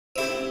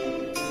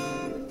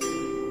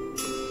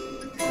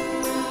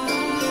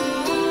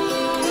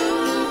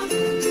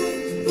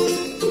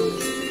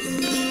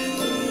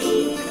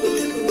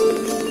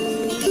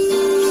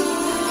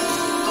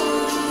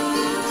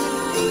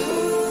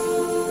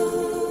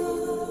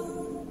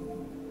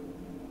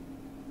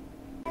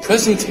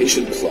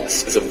Presentation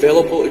Plus is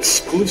available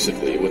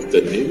exclusively with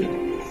the new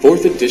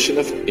 4th edition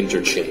of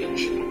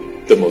Interchange,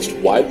 the most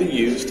widely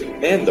used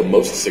and the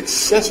most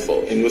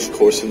successful English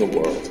course in the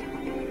world,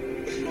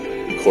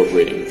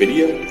 incorporating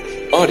video,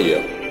 audio,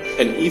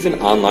 and even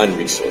online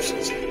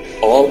resources,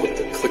 all with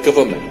the click of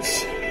a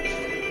mouse.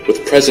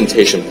 With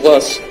Presentation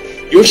Plus,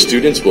 your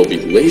students will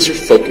be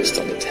laser-focused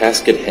on the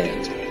task at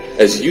hand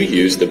as you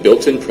use the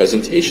built-in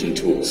presentation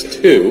tools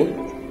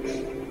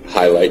to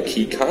highlight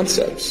key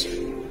concepts,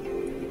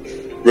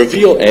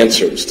 reveal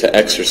answers to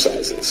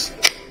exercises,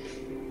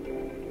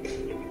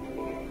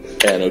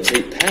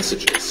 annotate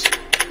passages,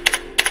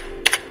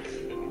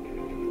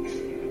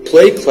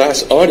 play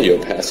class audio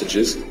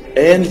passages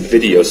and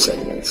video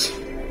segments,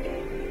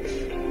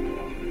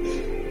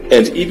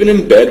 and even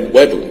embed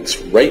web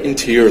links right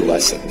into your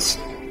lessons.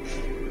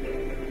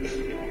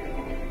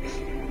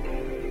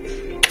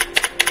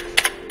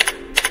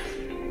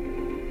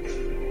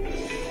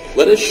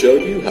 Let us show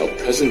you how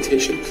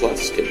Presentation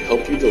Plus can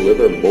help you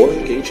deliver more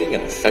engaging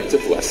and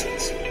effective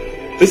lessons.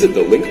 Visit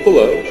the link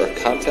below or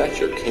contact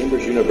your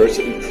Cambridge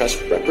University Press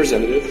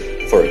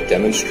representative for a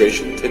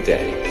demonstration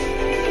today.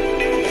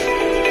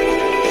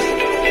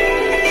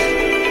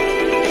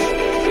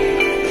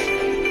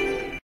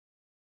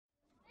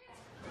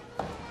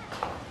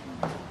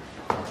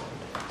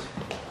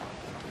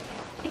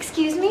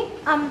 Excuse me?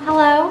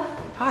 Hello?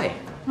 Hi.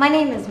 My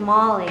name is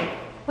Molly.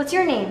 What's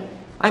your name?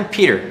 I'm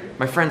Peter.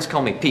 My friends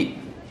call me Pete.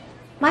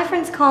 My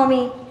friends call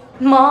me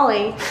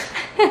Molly.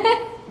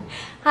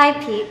 Hi,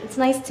 Pete. It's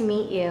nice to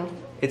meet you.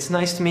 It's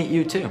nice to meet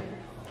you too.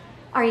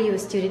 Are you a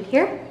student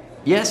here?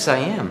 Yes, I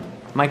am.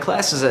 My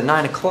class is at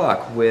 9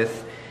 o'clock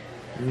with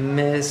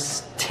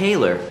Miss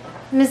Taylor.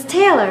 Miss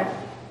Taylor.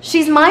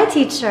 She's my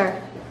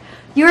teacher.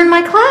 You're in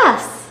my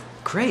class.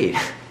 Great.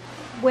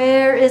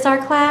 Where is our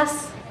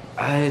class?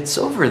 It's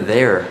over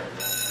there.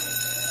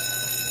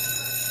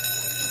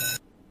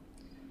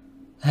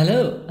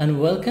 Hello and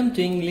welcome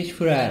to English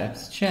for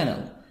Arabs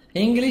channel.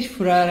 English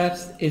for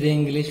Arabs is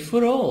English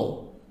for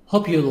all.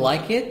 Hope you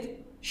like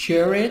it,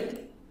 share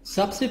it,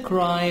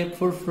 subscribe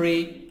for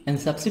free and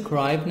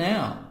subscribe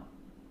now.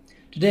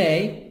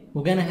 Today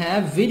we're gonna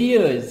have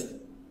videos.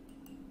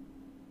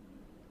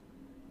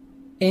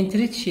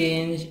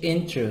 Interchange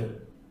intro,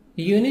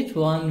 unit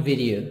 1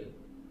 video.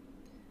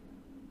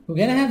 We're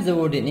gonna have the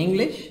word in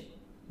English,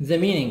 the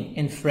meaning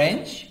in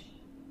French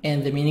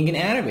and the meaning in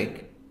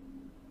Arabic.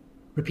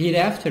 Repeat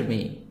after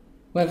me.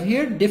 We have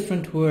heard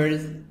different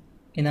words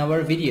in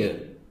our video.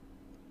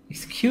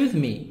 Excuse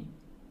me.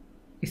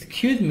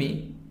 Excuse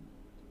me.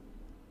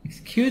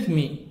 Excuse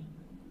me.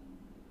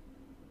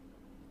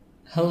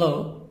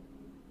 Hello.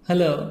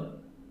 Hello.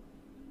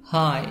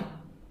 Hi.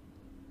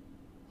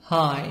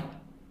 Hi.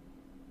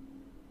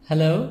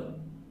 Hello.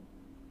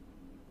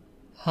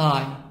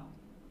 Hi.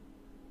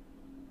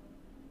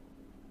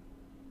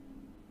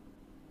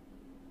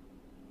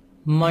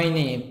 My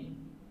name.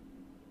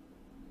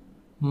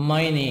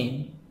 My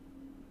name.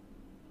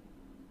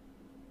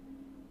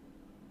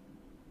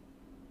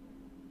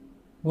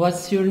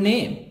 What's your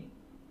name?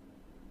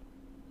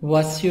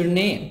 What's your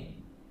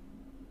name?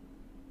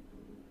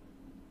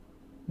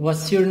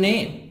 What's your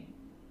name?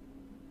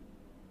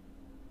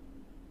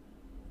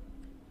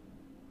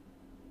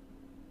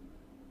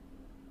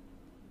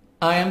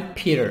 I am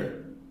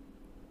Peter.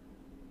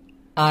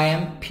 I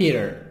am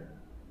Peter.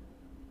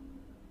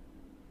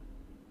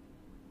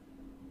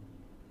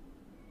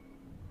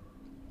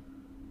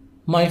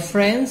 My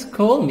friends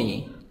call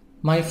me.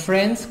 My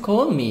friends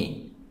call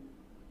me.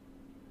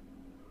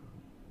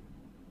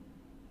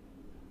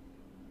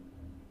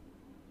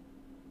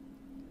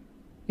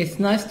 It's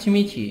nice to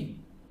meet you.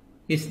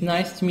 It's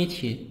nice to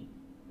meet you.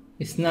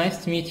 It's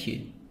nice to meet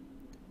you.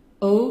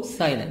 Oh,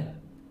 silent.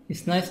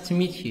 It's nice to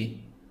meet you.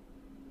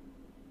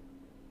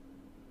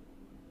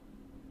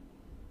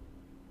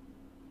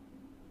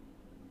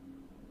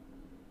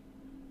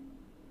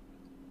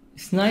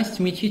 It's nice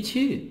to meet you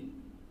too.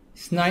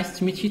 It's nice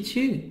to meet you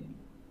too.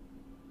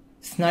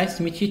 It's nice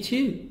to meet you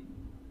too.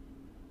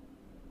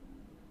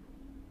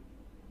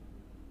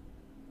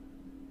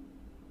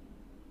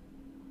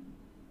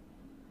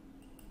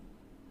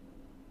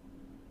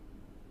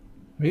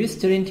 Are you a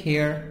student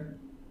here?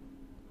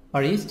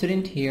 Are you a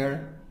student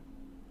here?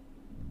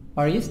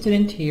 Are you a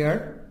student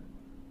here?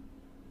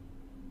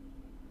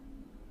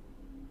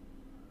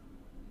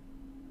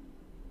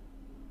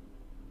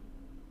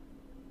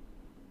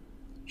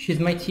 She's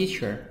my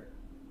teacher.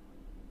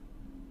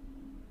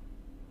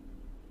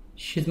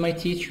 She's my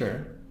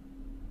teacher.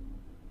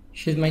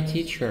 She's my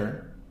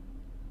teacher.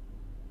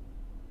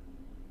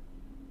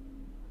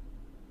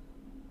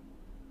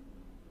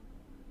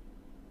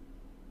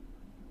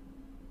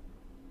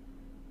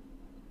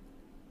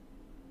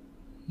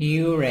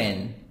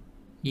 Urine.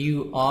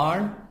 You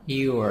are,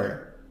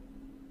 your.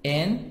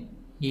 In,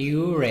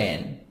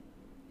 urine.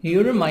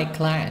 You're in my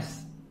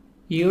class.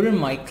 You're in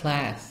my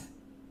class.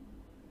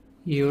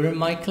 You're in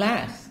my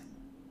class.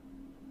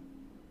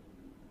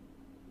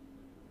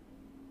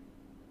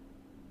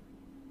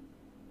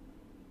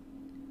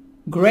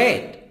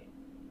 Great.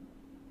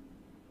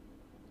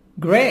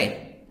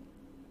 Great.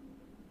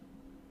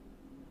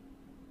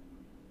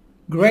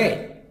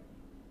 Great.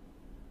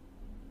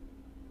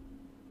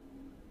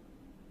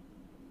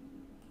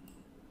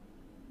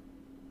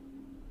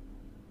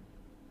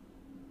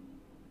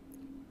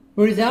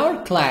 Where is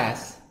our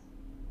class?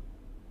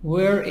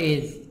 Where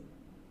is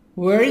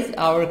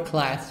our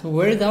class?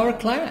 Where is our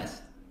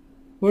class?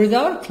 Where is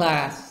our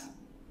class?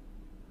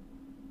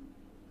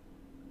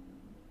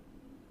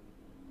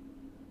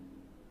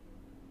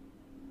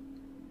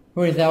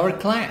 Where is our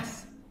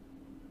class?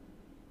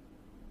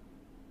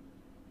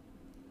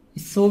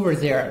 It's over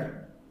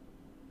there.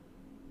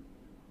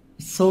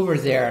 It's over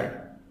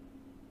there.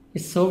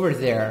 It's over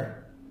there.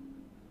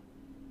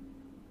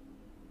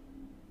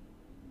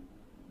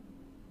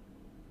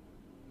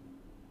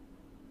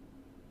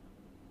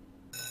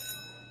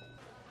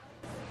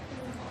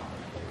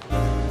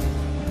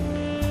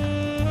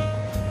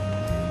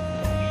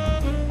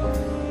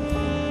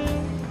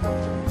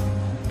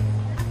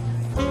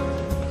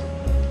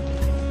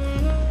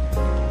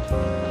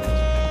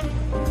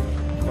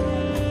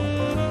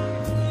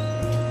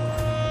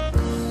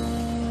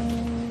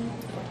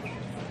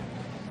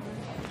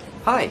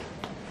 Hi,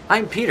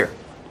 I'm Peter.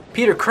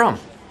 Peter Crumb.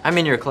 I'm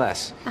in your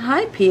class.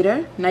 Hi,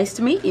 Peter. Nice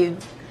to meet you.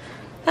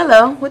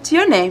 Hello, what's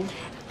your name?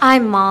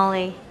 I'm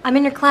Molly. I'm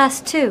in your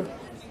class too.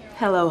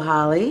 Hello,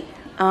 Holly.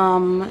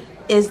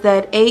 Is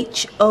that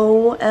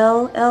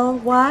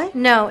Holly?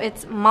 No,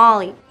 it's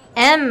Molly.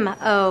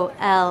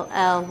 Molly.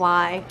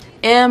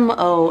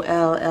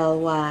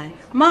 Molly.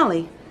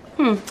 Molly.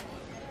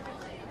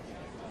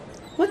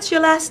 What's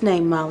your last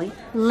name, Molly?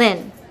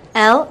 Lynn.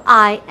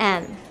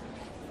 Lin.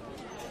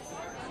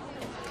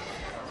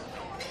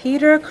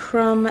 Peter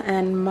Crumb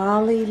and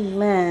Molly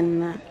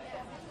Lynn.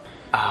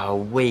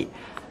 Wait.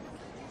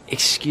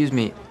 Excuse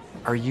me.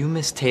 Are you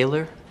Miss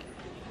Taylor?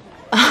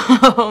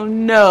 Oh,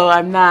 no,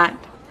 I'm not.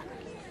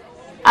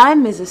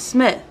 I'm Mrs.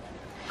 Smith.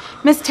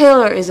 Miss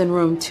Taylor is in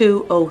room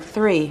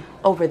 203,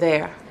 over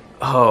there.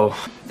 Oh,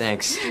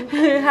 thanks.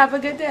 Have a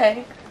good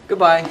day.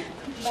 Goodbye.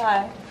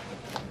 Bye.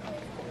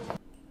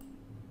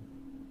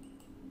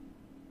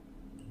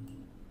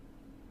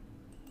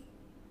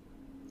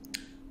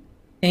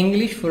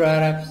 English for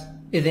Arabs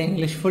is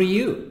English for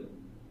you.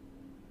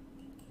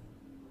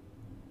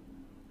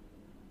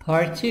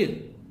 Part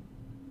 2.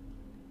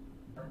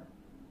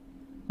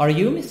 Are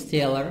you Miss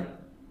Taylor?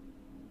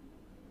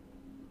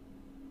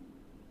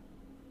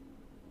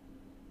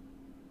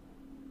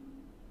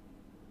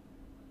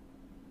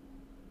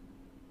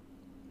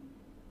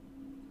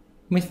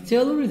 Miss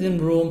Taylor is in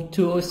room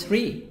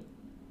 203.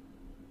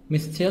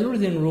 Miss Taylor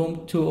is in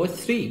room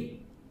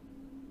 203.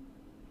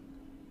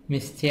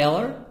 Miss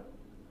Taylor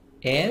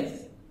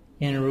is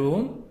in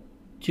room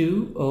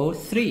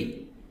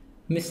 203.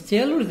 Miss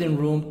Taylor is in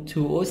room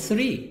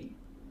 203.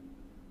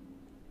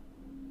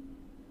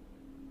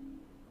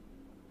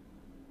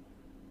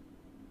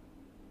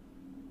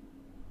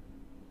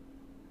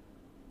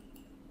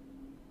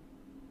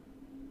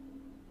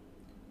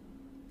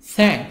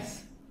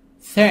 Thanks.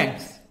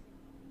 Thanks.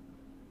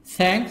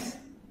 Thanks.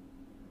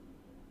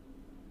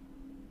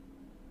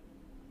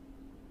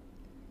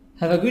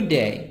 Have a good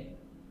day.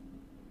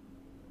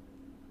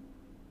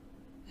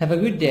 Have a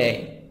good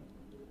day.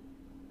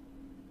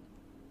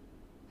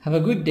 Have a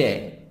good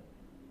day.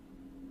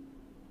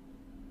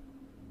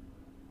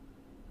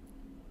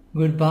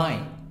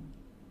 Goodbye.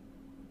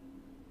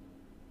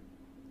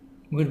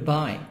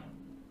 Goodbye.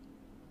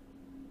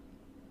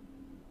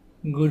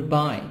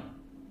 Goodbye.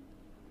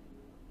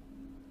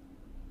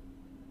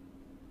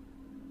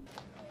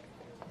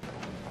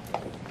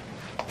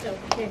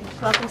 Okay,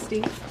 welcome,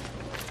 Steve.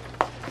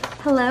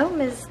 Hello,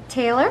 Ms.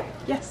 Taylor.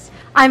 Yes.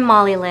 I'm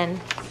Molly Lynn.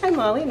 Hi,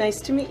 Molly.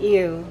 Nice to meet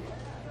you.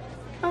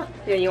 Ah,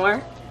 there you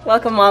are.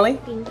 Welcome, Molly.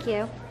 Thank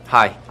you.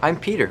 Hi, I'm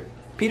Peter.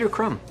 Peter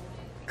Crumb.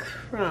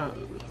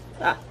 Crumb.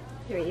 Ah,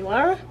 here you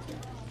are.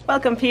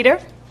 Welcome,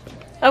 Peter.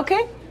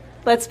 Okay,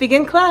 let's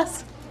begin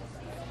class.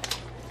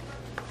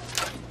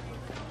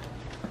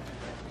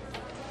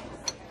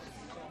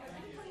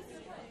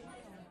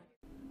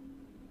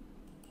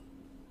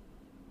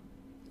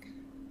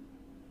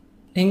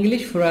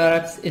 English for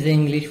Arabs is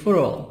English for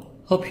all.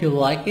 Hope you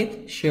like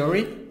it, share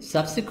it,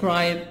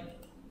 subscribe.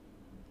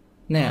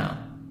 Now,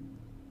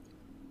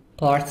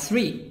 part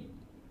 3.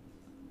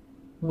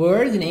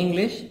 Words in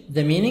English,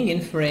 the meaning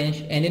in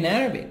French and in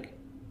Arabic.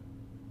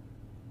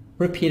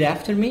 Repeat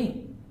after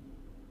me.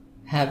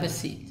 Have a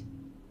seat.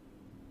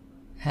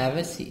 Have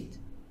a seat.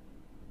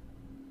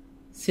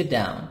 Sit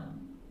down.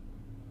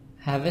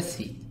 Have a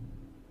seat.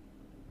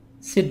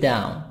 Sit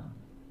down.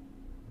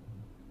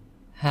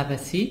 Have a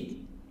seat.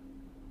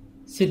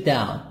 Sit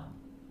down.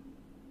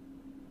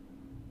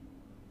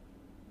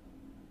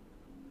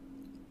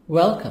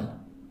 Welcome.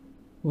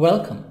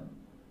 Welcome.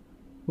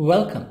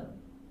 Welcome.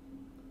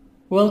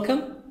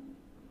 Welcome.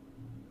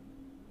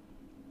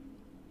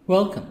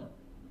 Welcome.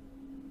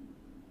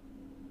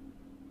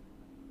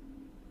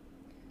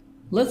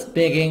 Let's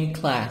begin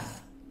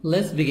class.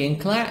 Let's begin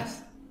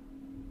class.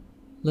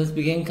 Let's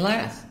begin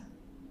class.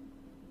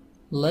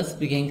 Let's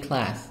begin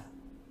class.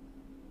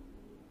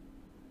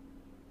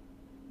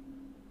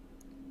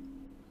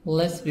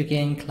 Let's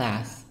begin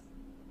class.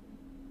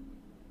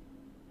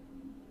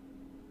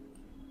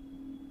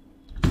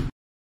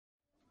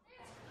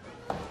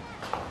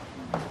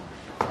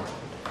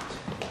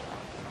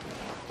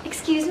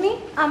 Excuse me?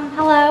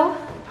 Hello?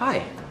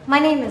 Hi, My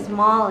name is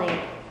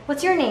Molly.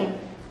 What's your name?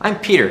 I'm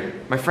Peter.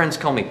 My friends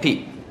call me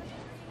Pete.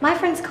 My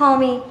friends call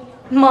me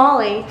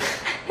Molly.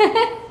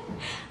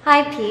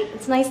 Hi, Pete.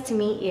 It's nice to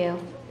meet you.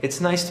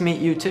 It's nice to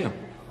meet you too.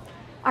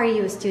 Are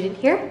you a student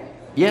here?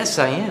 Yes,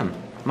 I am.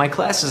 My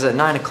class is at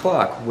 9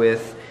 o'clock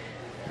with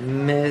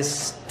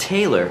Miss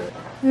Taylor.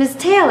 Miss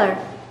Taylor.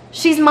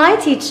 She's my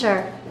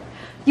teacher.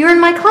 You're in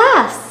my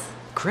class.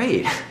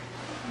 Great.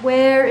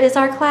 Where is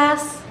our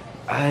class?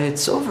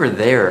 It's over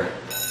there.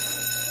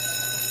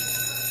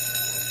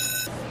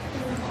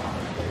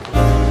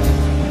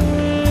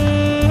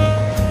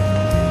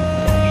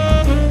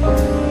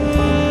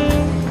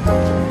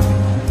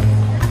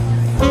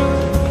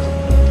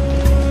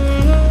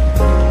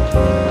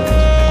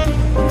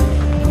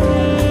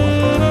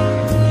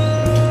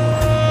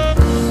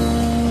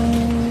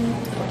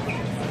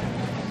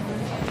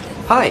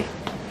 Hi,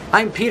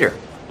 I'm Peter.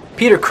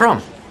 Peter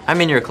Crumb. I'm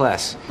in your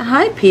class.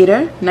 Hi,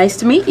 Peter. Nice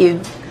to meet you.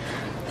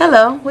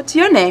 Hello, what's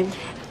your name?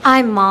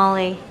 I'm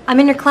Molly. I'm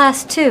in your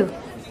class too.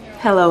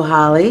 Hello,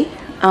 Holly.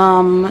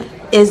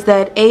 Is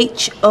that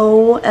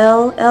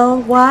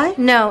Holly?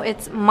 No,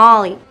 it's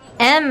Molly.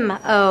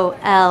 Molly.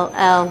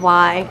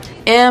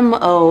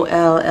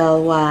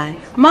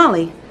 Molly.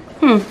 Molly.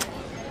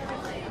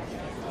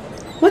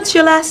 What's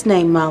your last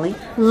name, Molly?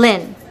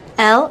 Lynn.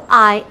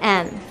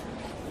 Lin.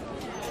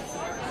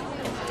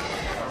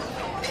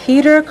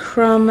 Peter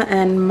Crumb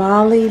and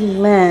Molly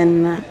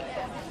Lynn.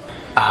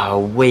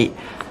 Wait.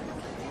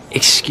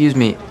 Excuse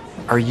me.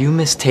 Are you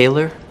Miss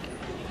Taylor?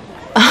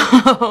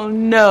 Oh,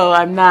 no,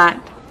 I'm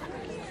not.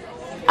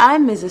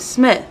 I'm Mrs.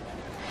 Smith.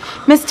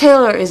 Miss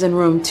Taylor is in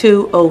room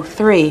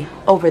 203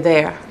 over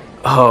there.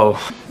 Oh,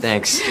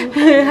 thanks.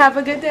 Have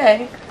a good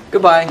day.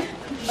 Goodbye.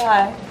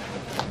 Bye.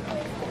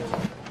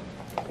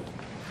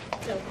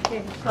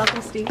 Okay,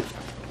 welcome, Steve.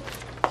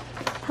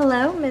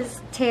 Hello,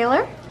 Miss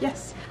Taylor.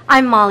 Yes.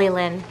 I'm Molly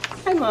Lynn.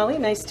 Hi, Molly.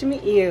 Nice to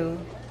meet you.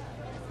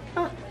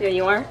 Ah, there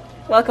you are.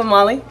 Welcome,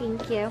 Molly.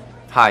 Thank you.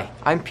 Hi,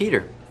 I'm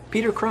Peter.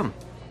 Peter Crumb.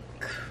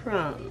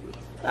 Crumb.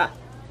 Ah,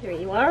 here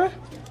you are.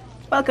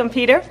 Welcome,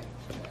 Peter.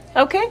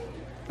 Okay,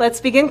 let's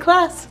begin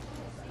class.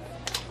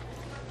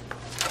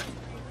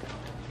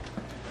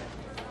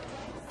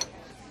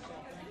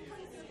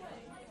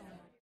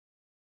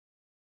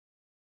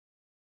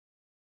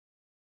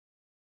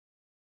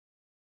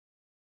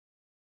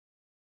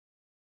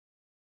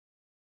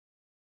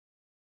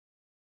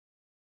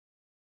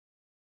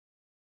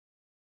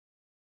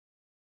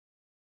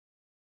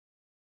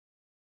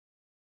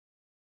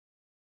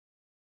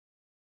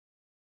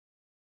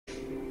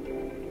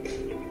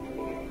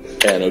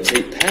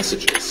 Annotate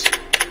passages.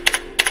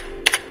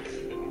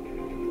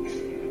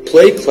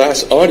 Play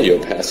class audio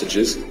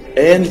passages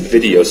and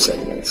video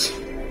segments.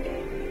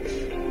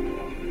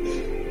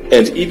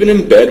 And even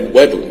embed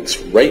web links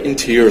right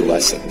into your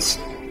lessons.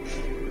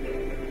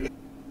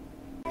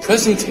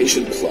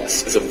 Presentation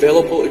Plus is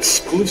available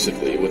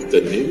exclusively with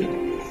the new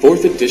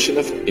 4th edition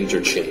of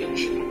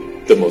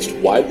Interchange, the most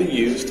widely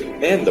used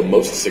and the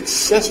most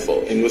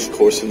successful English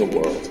course in the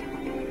world,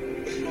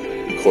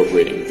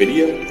 incorporating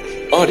video,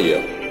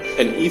 audio,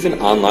 and even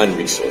online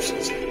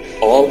resources,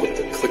 all with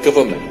the click of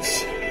a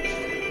mouse.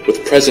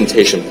 With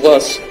Presentation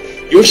Plus,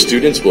 your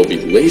students will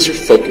be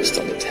laser-focused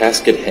on the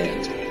task at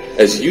hand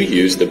as you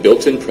use the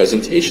built-in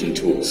presentation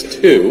tools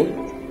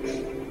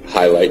to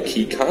highlight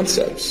key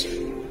concepts,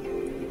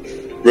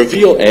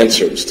 reveal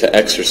answers to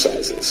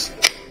exercises,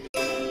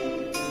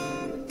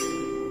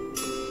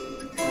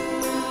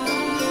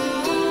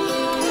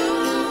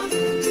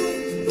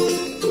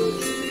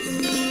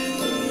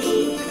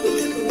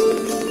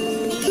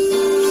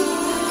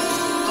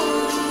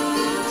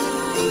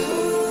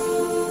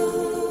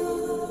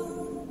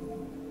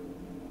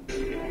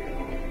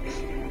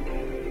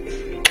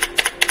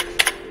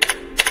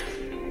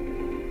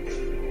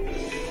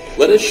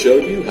 let us show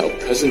you how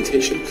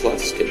Presentation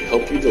Plus can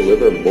help you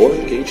deliver more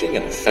engaging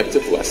and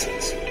effective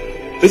lessons.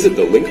 Visit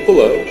the link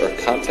below or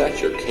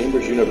contact your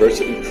Cambridge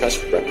University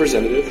Press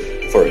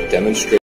representative for a demonstration.